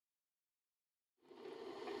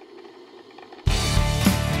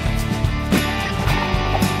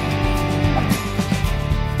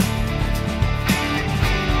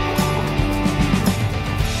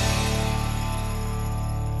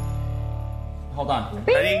Hold on.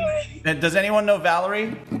 Ready? Does anyone know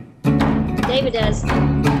Valerie? David does.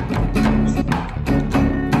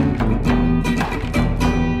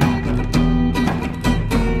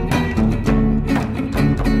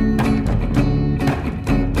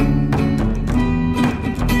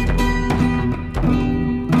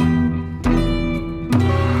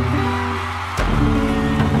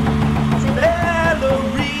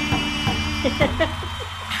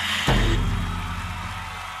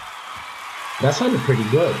 That sounded pretty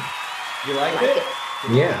good. You like it?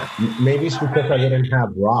 Yeah. Maybe it's because I didn't have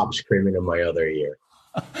Rob screaming in my other ear.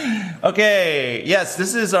 Okay. Yes,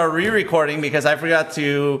 this is our re-recording because I forgot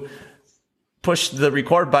to push the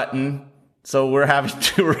record button. So we're having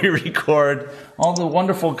to re-record all the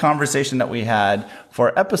wonderful conversation that we had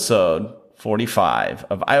for episode 45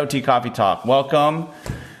 of IoT Coffee Talk. Welcome.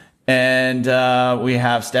 And we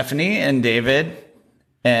have Stephanie and David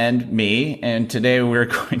and me. And today we're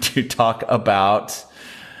going to talk about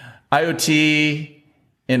IoT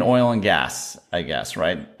in oil and gas, I guess,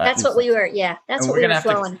 right? That's what we were, yeah. That's what we were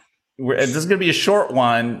flowing. This is going to be a short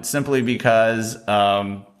one simply because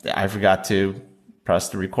I forgot to press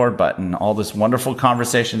the record button. All this wonderful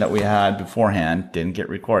conversation that we had beforehand didn't get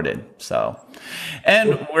recorded. So,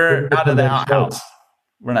 and we're out of the house.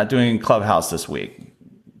 We're not doing Clubhouse this week.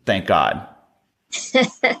 Thank God.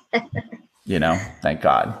 Thank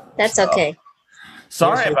God. That's okay.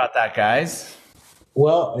 Sorry about that, guys.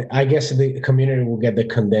 Well, I guess the community will get the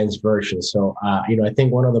condensed version. So, I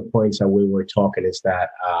think one of the points that we were talking is that,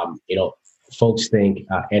 folks think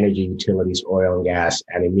energy utilities, oil and gas,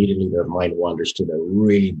 and immediately their mind wanders to the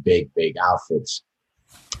really big outfits,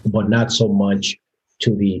 but not so much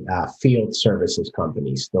to the field services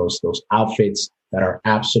companies, those outfits that are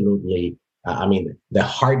absolutely, the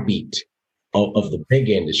heartbeat of the big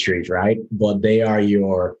industries, right? But they are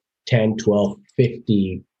your 10, 12,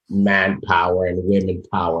 50 manpower and women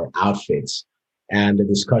power outfits. And the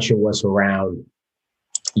discussion was around,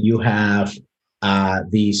 you have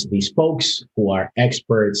these folks who are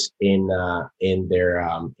experts in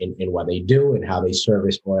what they do and how they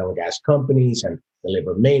service oil and gas companies and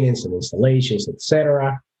deliver maintenance and installations,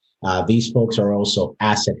 etc. These folks are also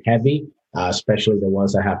asset heavy, especially the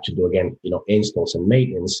ones that have to do, again, installs and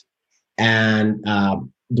maintenance. And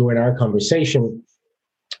during our conversation,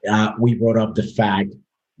 we brought up the fact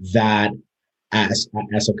that as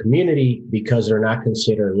a community, because they're not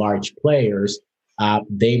considered large players,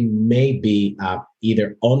 they may be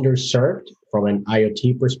either underserved from an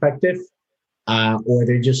IoT perspective, or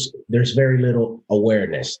there's very little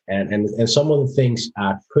awareness. And some of the things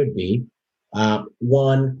could be,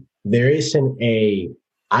 one, there isn't a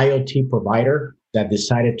IoT provider that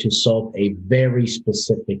decided to solve a very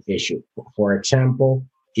specific issue. For example,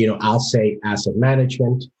 I'll say asset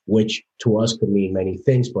management, which to us could mean many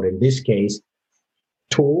things, but in this case,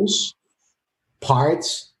 tools,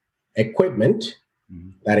 parts, equipment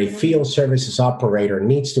that a field services operator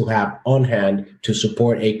needs to have on hand to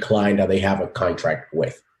support a client that they have a contract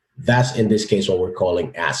with. That's, in this case, what we're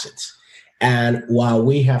calling assets. And while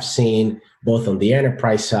we have seen both on the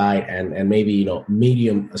enterprise side and maybe,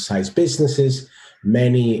 medium-sized businesses,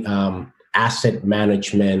 many asset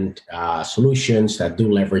management solutions that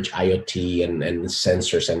do leverage IoT and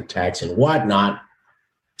sensors and tags and whatnot,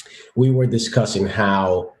 we were discussing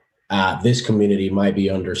how this community might be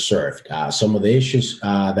underserved. Some of the issues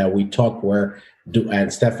that we talked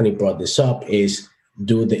and Stephanie brought this up, is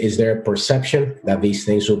there a perception that these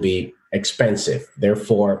things will be expensive?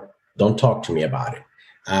 Therefore, don't talk to me about it.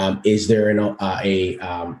 Is there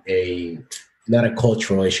not a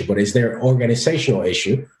cultural issue, but is there an organizational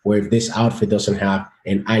issue where if this outfit doesn't have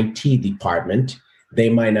an IT department, they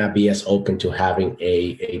might not be as open to having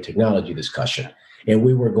a technology discussion? And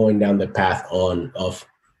we were going down the path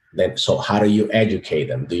so how do you educate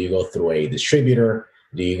them? Do you go through a distributor?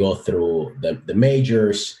 Do you go through the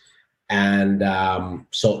majors? And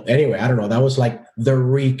so anyway, I don't know. That was like the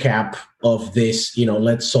recap of this,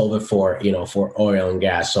 let's solve it for oil and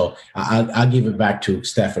gas. So I'll give it back to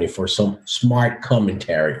Stephanie for some smart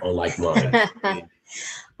commentary on like mine.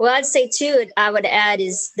 Well, I'd say too, I would add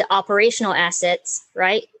is the operational assets,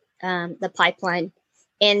 right? The pipeline.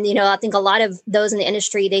 And, I think a lot of those in the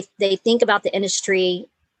industry, they think about the industry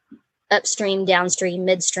upstream, downstream,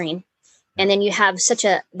 midstream. And then you have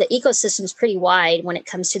the ecosystem is pretty wide when it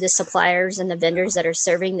comes to the suppliers and the vendors that are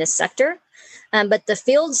serving this sector. But the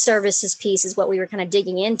field services piece is what we were kind of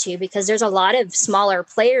digging into, because there's a lot of smaller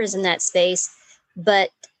players in that space,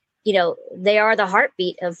 but, they are the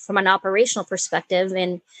heartbeat from an operational perspective.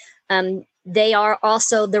 And they are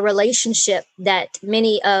also the relationship that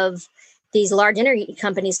many of these large energy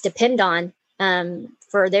companies depend on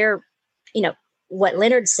for their, what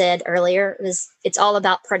Leonard said earlier is it's all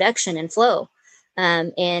about production and flow.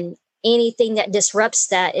 And anything that disrupts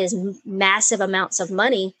that is massive amounts of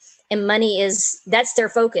money, and that's their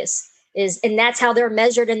focus and that's how they're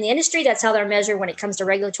measured in the industry. That's how they're measured when it comes to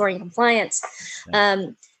regulatory and compliance.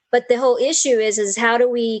 But the whole issue is how do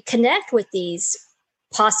we connect with these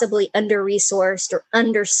possibly under-resourced or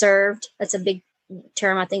underserved? That's a big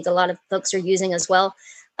term I think a lot of folks are using as well.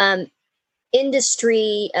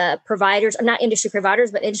 Industry providers, not industry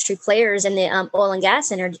providers, but industry players in the oil and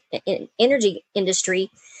gas energy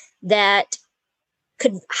industry that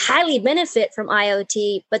could highly benefit from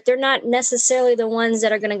IoT, but they're not necessarily the ones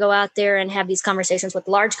that are going to go out there and have these conversations with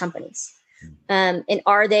large companies. And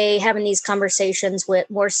are they having these conversations with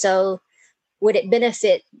more so? Would it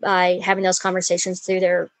benefit by having those conversations through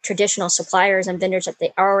their traditional suppliers and vendors that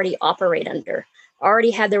they already operate under,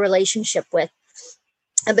 already have the relationship with?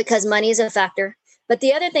 Because money is a factor. But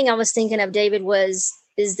the other thing I was thinking of, David,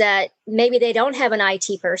 is that maybe they don't have an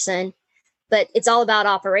IT person, but it's all about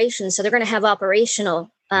operations. So they're going to have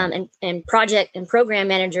operational and project and program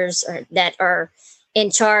managers that are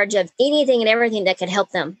in charge of anything and everything that can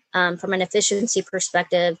help them from an efficiency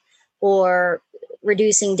perspective or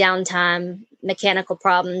reducing downtime, mechanical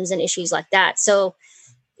problems and issues like that. So,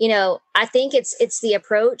 I think it's the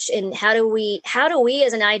approach, and how do we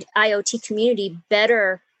as an IoT community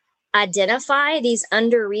better identify these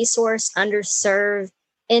under-resourced, underserved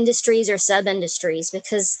industries or sub-industries,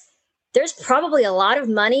 because there's probably a lot of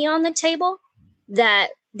money on the table that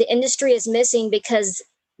the industry is missing, because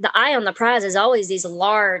the eye on the prize is always these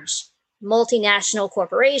large multinational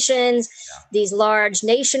corporations, these large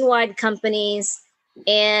nationwide companies.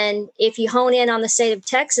 And if you hone in on the state of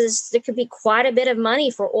Texas, there could be quite a bit of money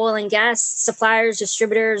for oil and gas suppliers,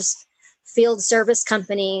 distributors, field service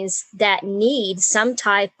companies that need some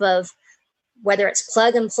type of, whether it's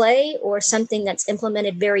plug and play or something that's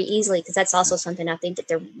implemented very easily, because that's also something I think that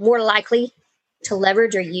they're more likely to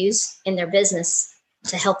leverage or use in their business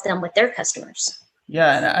to help them with their customers.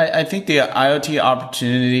 Yeah, and I think the IoT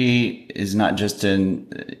opportunity is not just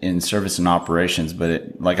in service and operations,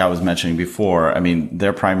 but like I was mentioning before, I mean,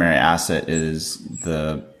 their primary asset is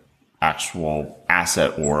the actual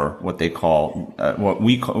asset, or what they call, what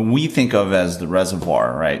we think of as the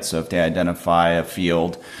reservoir, right? So if they identify a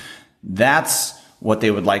field, that's what they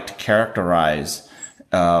would like to characterize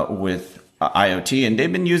with IoT. And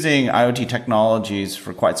they've been using IoT technologies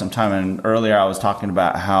for quite some time. And earlier I was talking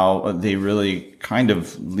about how they really kind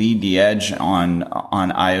of lead the edge on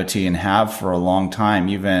IoT and have for a long time,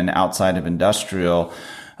 even outside of industrial,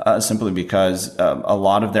 simply because a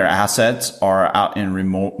lot of their assets are out in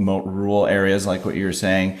remote rural areas, like what you were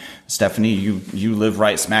saying. Stephanie, you live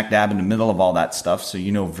right smack dab in the middle of all that stuff, so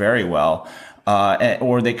you know very well.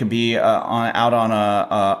 Or they could be out on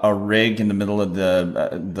a rig in the middle of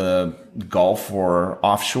the Gulf or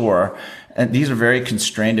offshore. And these are very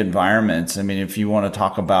constrained environments. I mean, if you want to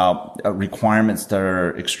talk about requirements that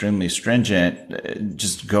are extremely stringent,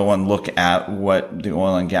 just go and look at what the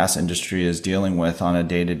oil and gas industry is dealing with on a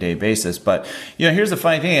day-to-day basis. But, here's the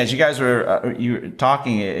funny thing. As you guys were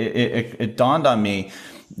talking, it dawned on me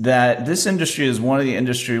that this industry is one of the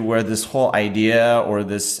industry where this whole idea or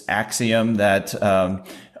this axiom that,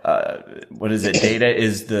 what is it? Data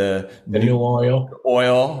is the new oil.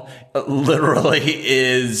 Oil literally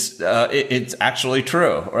is, it's actually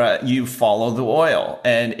true, right? You follow the oil.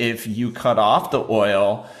 And if you cut off the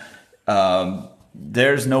oil,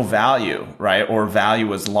 there's no value, right? Or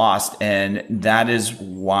value is lost. And that is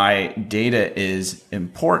why data is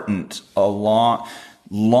important along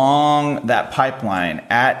that pipeline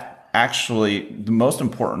at actually the most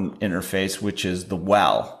important interface, which is the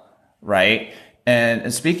well, right?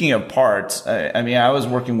 And speaking of parts, I mean, I was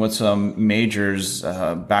working with some majors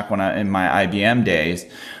back in my IBM days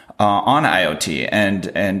on IoT and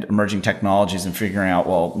emerging technologies, and figuring out,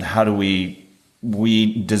 well, how do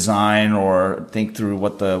we design or think through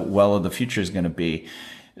what the well of the future is going to be?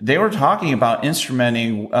 They were talking about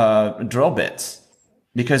instrumenting drill bits,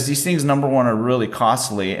 because these things, number one, are really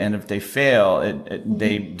costly, and if they fail,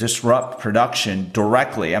 they disrupt production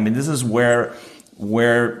directly. I mean, this is where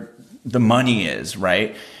the money is,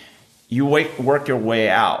 right? You work your way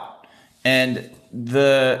out, and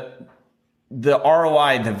the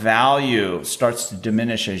ROI, the value, starts to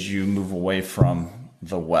diminish as you move away from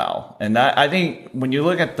the well. And that, I think, when you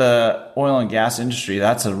look at the oil and gas industry,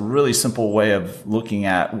 that's a really simple way of looking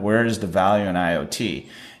at where is the value in IoT.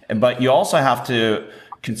 But you also have to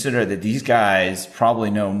consider that these guys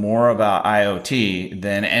probably know more about IoT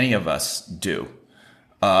than any of us do,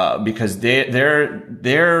 because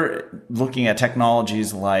they're looking at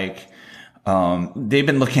technologies like they've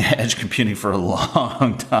been looking at edge computing for a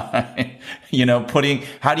long time.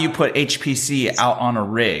 How do you put HPC out on a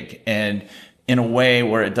rig and in a way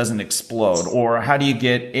where it doesn't explode? Or how do you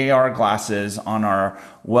get AR glasses on our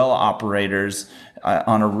well operators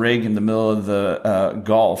on a rig in the middle of the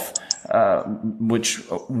Gulf, which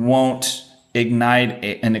won't ignite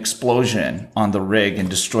an explosion on the rig and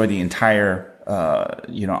destroy the entire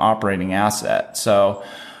operating asset? So,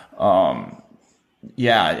 but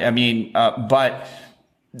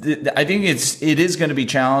I think it is going to be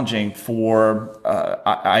challenging for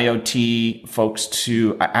IoT folks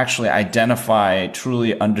to actually identify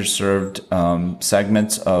truly underserved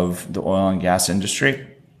segments of the oil and gas industry.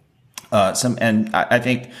 I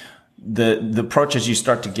think the approach as you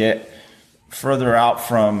start to get further out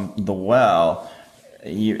from the well,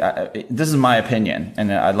 this is my opinion,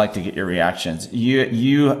 and I'd like to get your reactions.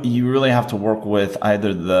 You really have to work with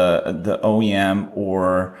either the OEM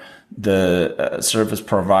or the service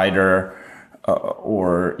provider,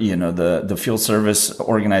 or the field service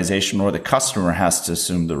organization, or the customer has to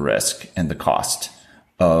assume the risk and the cost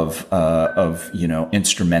of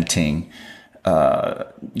instrumenting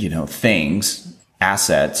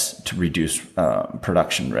assets to reduce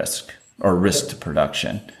production risk or risk to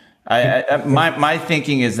production. My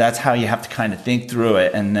thinking is that's how you have to kind of think through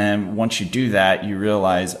it. And then once you do that, you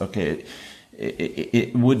realize, okay,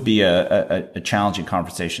 it would be a challenging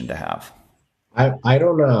conversation to have. I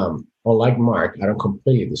don't, like Mark, I don't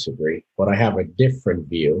completely disagree, but I have a different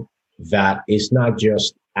view that is not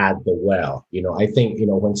just at the well. I think,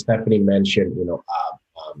 when Stephanie mentioned,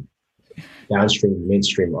 downstream,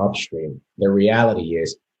 midstream, upstream, the reality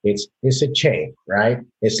is it's a chain, right?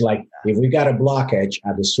 It's like if we got a blockage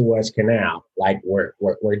at the Suez Canal, like we're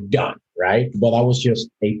done, right? But that was just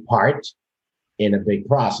a part in a big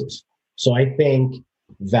process. So I think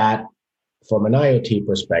that from an IoT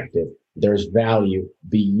perspective, there's value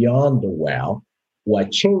beyond the well.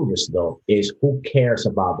 What changes though is who cares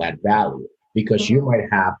about that value, because you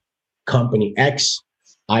might have company X,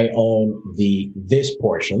 I own this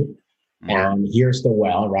portion, and here's the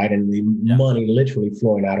well, right? And the money literally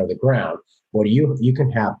flowing out of the ground. But you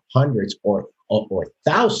can have hundreds or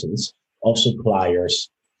thousands of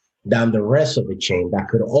suppliers down the rest of the chain that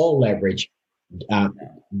could all leverage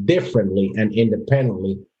differently and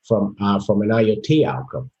independently from an IoT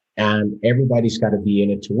outcome. And everybody's got to be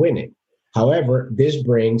in it to win it. However, this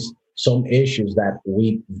brings some issues that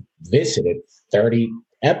we visited 30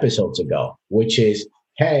 episodes ago, which is,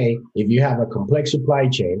 hey, if you have a complex supply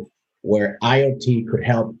chain where IoT could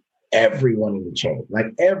help everyone in the chain, like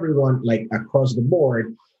everyone, like across the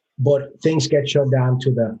board, but things get shut down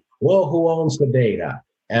to who owns the data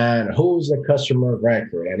and who's the customer of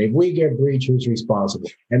record? And if we get breached, who's responsible?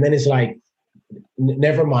 And then it's like,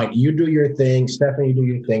 never mind, you do your thing, Stephanie, you do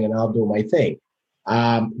your thing, and I'll do my thing.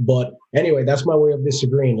 But anyway, that's my way of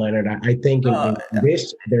disagreeing, Leonard. I think in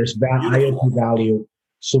this, there's IoT value,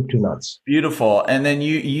 soup to nuts. Beautiful. And then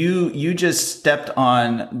you just stepped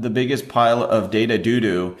on the biggest pile of data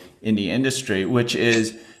doo-doo in the industry, which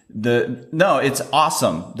is it's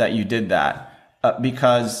awesome that you did that,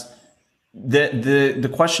 because the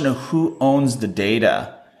question of who owns the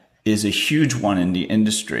data is a huge one in the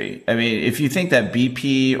industry. I mean, if you think that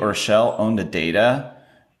BP or Shell own the data,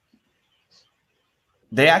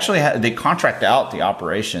 they actually they contract out the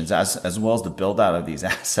operations as well as the build out of these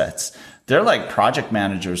assets. They're like project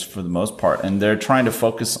managers for the most part, and they're trying to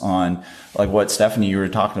focus on, like what Stephanie, you were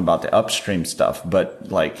talking about, the upstream stuff,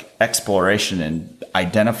 but like exploration and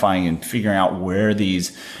identifying and figuring out where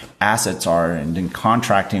these assets are, and then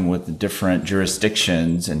contracting with the different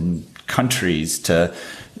jurisdictions and countries to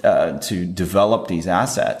develop these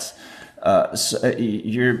assets. So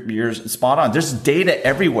you're spot on. There's data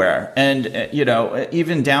everywhere, and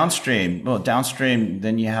even downstream. Well, downstream,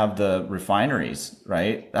 then you have the refineries,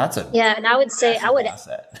 right? And I would say I would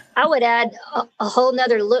add a whole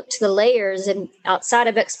nother look to the layers. And outside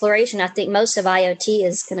of exploration, I think most of IoT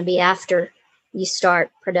is going to be after you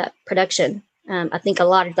start production. I think a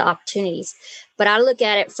lot of the opportunities, but I look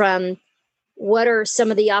at it from what are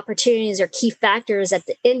some of the opportunities or key factors that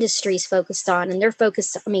the industry is focused on? And they're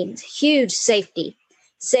focused, huge safety,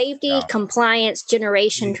 compliance,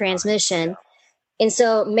 generation, transmission. And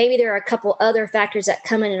so maybe there are a couple other factors that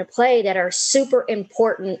come into play that are super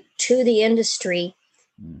important to the industry.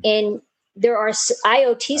 And there are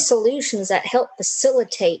IoT solutions that help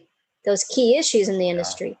facilitate those key issues in the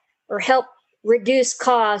industry, or help reduce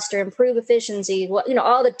cost or improve efficiency.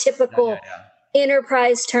 All the typical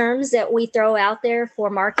enterprise terms that we throw out there for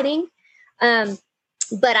marketing.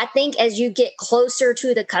 But I think as you get closer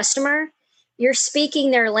to the customer, you're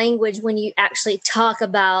speaking their language when you actually talk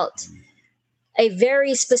about a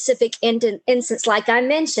very specific instance, like I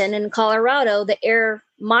mentioned in Colorado, the air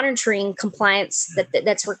monitoring compliance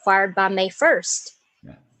that's required by May 1st.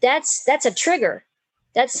 Yeah. That's a trigger.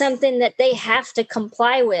 That's something that they have to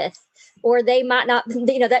comply with, or they might not,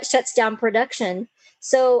 that shuts down production.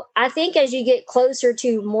 So I think as you get closer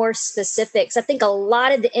to more specifics, I think a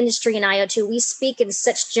lot of the industry in IoT, we speak in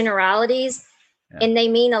such generalities, and they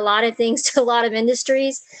mean a lot of things to a lot of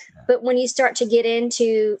industries. Yeah. But when you start to get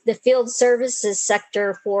into the field services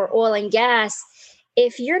sector for oil and gas,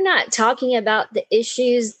 if you're not talking about the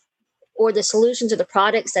issues or the solutions or the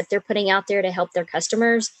products that they're putting out there to help their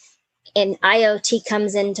customers, and IoT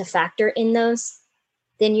comes in to factor in those,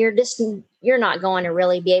 then you're not going to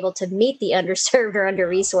really be able to meet the underserved or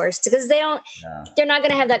under-resourced, because they're not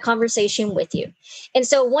going to have that conversation with you. And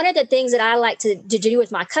so one of the things that I like to do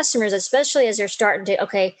with my customers, especially as they're starting to,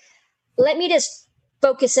 okay, let me just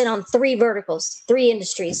focus in on 3 verticals, 3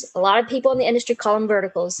 industries. A lot of people in the industry call them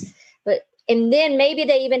verticals, and then maybe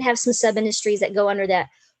they even have some sub-industries that go under that.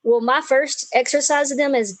 Well, my first exercise of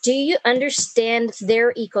them is, do you understand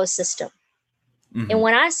their ecosystem? Mm-hmm. And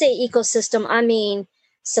when I say ecosystem, I mean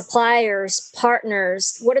suppliers,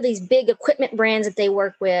 partners. What are these big equipment brands that they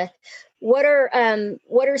work with? What are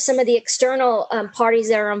some of the external parties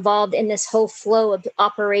that are involved in this whole flow of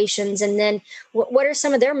operations? And then what are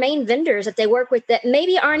some of their main vendors that they work with that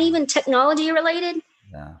maybe aren't even technology related?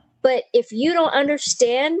 Yeah. But if you don't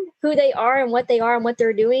understand who they are and what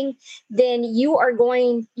they're doing, then you're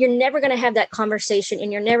never going to have that conversation,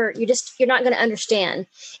 and you're not going to understand.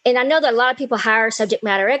 And I know that a lot of people hire subject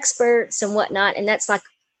matter experts and whatnot, and that's like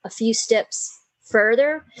a few steps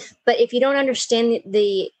further. But if you don't understand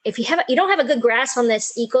if you don't have a good grasp on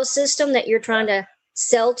this ecosystem that you're trying to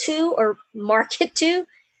sell to or market to,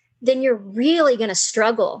 then you're really going to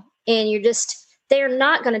struggle. And they're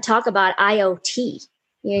not going to talk about IoT.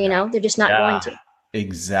 They're just not going to.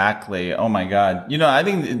 Exactly. Oh my God. I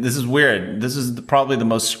think this is weird. This is probably the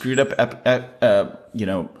most screwed up,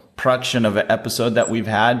 production of an episode that we've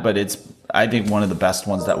had, but it's, I think, one of the best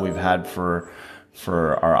ones that we've had for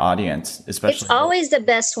our audience, especially. It's always the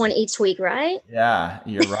best one each week, right? Yeah,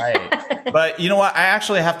 you're right. But you know what? I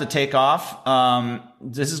actually have to take off.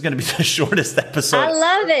 This is going to be the shortest episode. I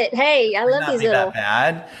love it. Hey, I love these little. That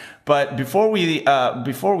bad. But before we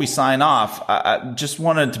sign off, I just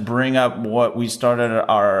wanted to bring up what we started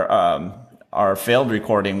our failed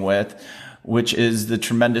recording with, which is the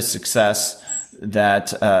tremendous success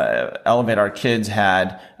that Elevate Our Kids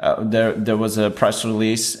had. There was a press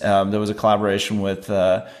release. There was a collaboration with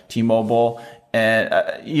T-Mobile.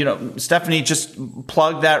 And, Stephanie, just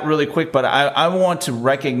plug that really quick. But I want to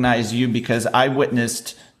recognize you because I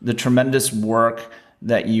witnessed the tremendous work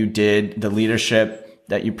that you did, the leadership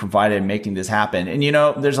that you provided in making this happen. And,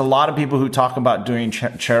 there's a lot of people who talk about doing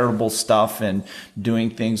charitable stuff and doing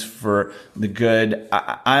things for the good.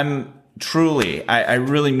 I'm truly, I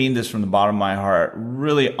really mean this from the bottom of my heart,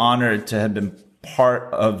 really honored to have been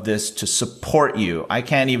part of this, to support you.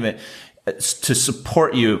 To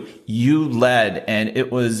support you. You led, and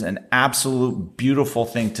it was an absolute beautiful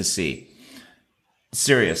thing to see.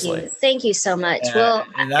 Seriously. Thank you so much.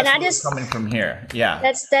 And that's coming from here. Yeah.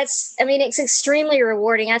 It's extremely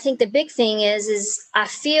rewarding. I think the big thing is I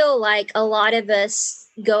feel like a lot of us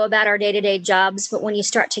go about our day-to-day jobs, but when you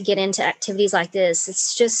start to get into activities like this,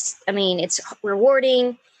 it's just, it's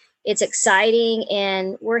rewarding, it's exciting,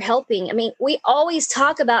 and we're helping. We always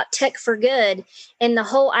talk about tech for good, and the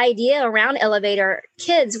whole idea around Elevate Our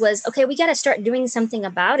Kids was, okay, we got to start doing something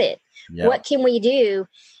about it. Yep. What can we do?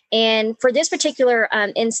 And for this particular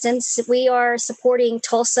instance, we are supporting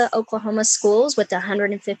Tulsa, Oklahoma schools with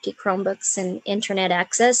 150 Chromebooks and internet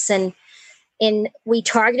access. And we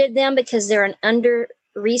targeted them because they're an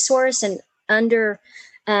under-resourced and they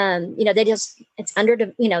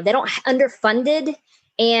don't underfunded.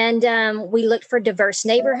 And we looked for diverse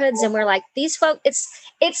neighborhoods, and we're like, these folks,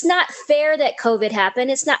 it's not fair that COVID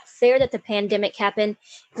happened. It's not fair that the pandemic happened.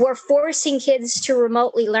 We're forcing kids to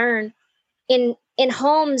remotely learn in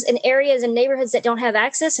homes and areas and neighborhoods that don't have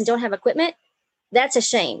access and don't have equipment. That's a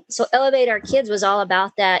shame. So Elevate Our Kids was all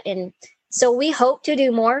about that. And so we hope to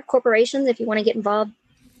do more. Corporations, if you want to get involved,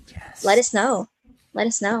 yes, let us know.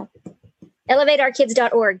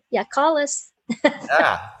 ElevateOurKids.org. Yeah, call us.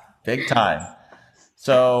 Yeah, big time.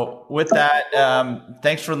 So with that,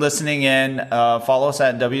 thanks for listening in. Follow us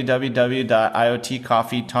at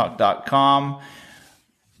www.iotcoffeetalk.com.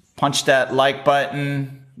 Punch that like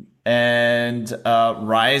button. And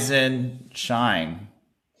rise and shine.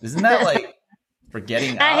 Isn't that like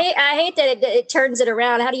forgetting? I hate that it turns it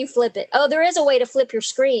around. How do you flip it? Oh, there is a way to flip your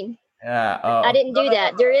screen. Yeah. I didn't do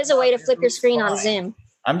that. There is a way to flip your screen on Zoom.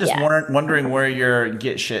 I'm just Yeah. wondering where your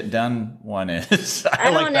get shit done one is.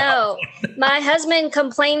 I don't know. My husband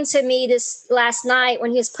complained to me this last night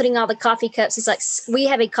when he was putting all the coffee cups. He's like, we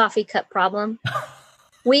have a coffee cup problem.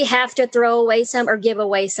 We have to throw away some or give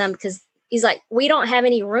away some because he's like, we don't have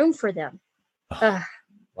any room for them. Wow.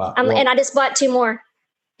 And I just bought 2 more.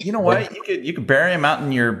 You know what? You could bury them out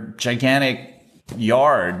in your gigantic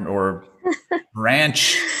yard or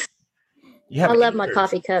ranch. I love my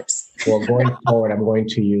coffee cups. Well, going forward, I'm going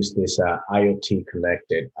to use this IoT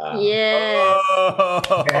connected. Yes.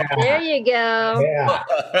 Oh. Yeah. There you go.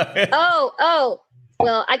 Yeah. Oh.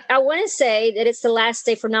 Well, I want to say that it's the last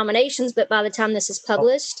day for nominations, but by the time this is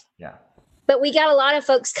published, Yeah. but we got a lot of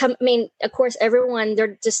folks come. I mean, of course, everyone,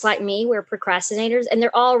 they're just like me. We're procrastinators and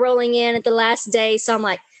they're all rolling in at the last day. So I'm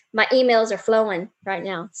like, my emails are flowing right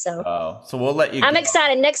now. So, So we'll let you. I'm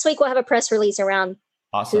excited. Next week, we'll have a press release around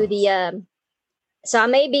Awesome. who the, so I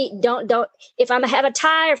may be, don't, if I have a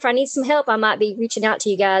tie or if I need some help, I might be reaching out to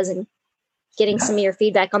you guys and getting some of your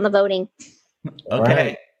feedback on the voting. Okay.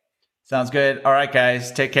 Right. Sounds good. All right,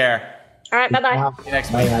 guys. Take care. All right. Bye-bye. See you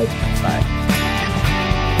next week. Bye. Bye.